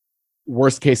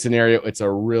 Worst case scenario, it's a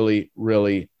really,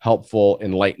 really helpful,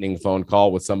 enlightening phone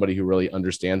call with somebody who really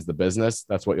understands the business.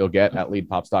 That's what you'll get at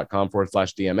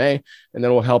leadpops.com/DMA. And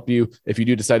then we'll help you, if you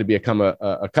do decide to become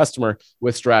a customer,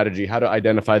 with strategy, how to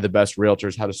identify the best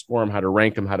realtors, how to score them, how to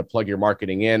rank them, how to plug your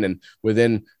marketing in. And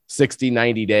within 60,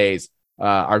 90 days,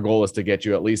 our goal is to get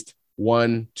you at least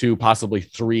 1, 2, possibly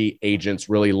 3 agents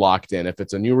really locked in. If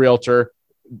it's a new realtor,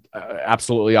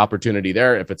 absolutely opportunity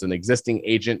there. If it's an existing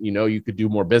agent, you could do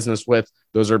more business with,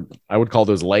 those are, I would call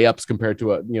those layups compared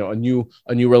to a new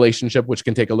relationship, which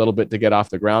can take a little bit to get off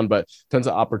the ground, but tons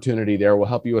of opportunity there. We'll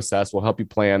help you assess, we'll help you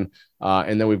plan.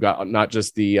 And then we've got not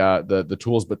just the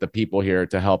tools, but the people here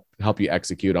to help you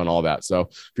execute on all that. So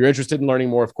if you're interested in learning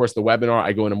more, of course, the webinar,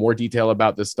 I go into more detail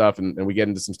about this stuff, and we get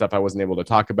into some stuff I wasn't able to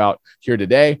talk about here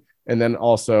today. And then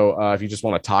also, if you just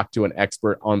want to talk to an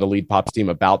expert on the LeadPops team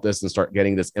about this and start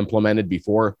getting this implemented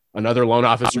before another loan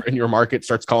officer in your market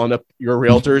starts calling up your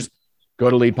realtors,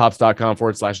 go to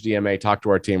leadpops.com/DMA, talk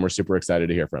to our team. We're super excited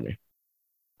to hear from you.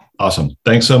 Awesome.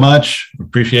 Thanks so much.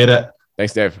 Appreciate it.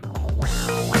 Thanks, Dave.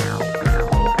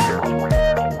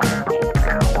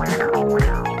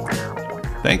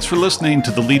 Thanks for listening to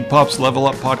the LeadPops Level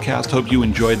Up podcast. Hope you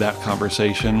enjoyed that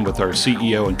conversation with our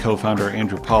CEO and co-founder,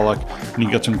 Andrew Pollack, and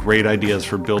you got some great ideas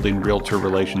for building realtor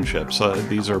relationships.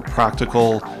 These are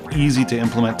practical, easy to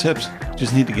implement tips.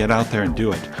 Just need to get out there and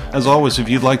do it. As always, if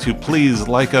you'd like to, please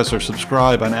like us or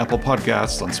subscribe on Apple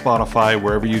Podcasts, on Spotify,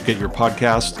 wherever you get your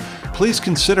podcasts. Please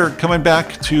consider coming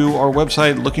back to our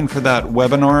website, looking for that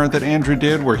webinar that Andrew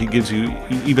did, where he gives you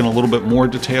even a little bit more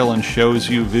detail and shows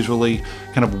you visually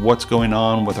kind of what's going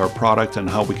on with our product and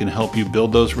how we can help you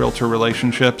build those realtor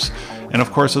relationships. And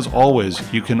of course, as always,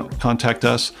 you can contact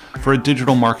us for a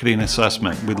digital marketing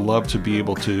assessment. We'd love to be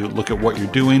able to look at what you're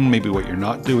doing, maybe what you're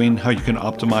not doing, how you can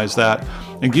optimize that,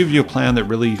 and give you a plan that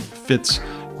really fits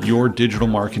your digital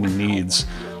marketing needs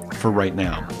for right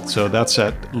now. So that's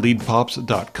at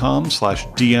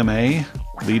leadpops.com/DMA,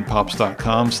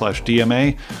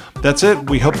 leadpops.com/DMA. That's it.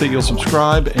 We hope that you'll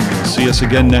subscribe, and you'll see us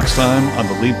again next time on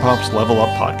the LeadPops Level Up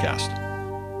podcast.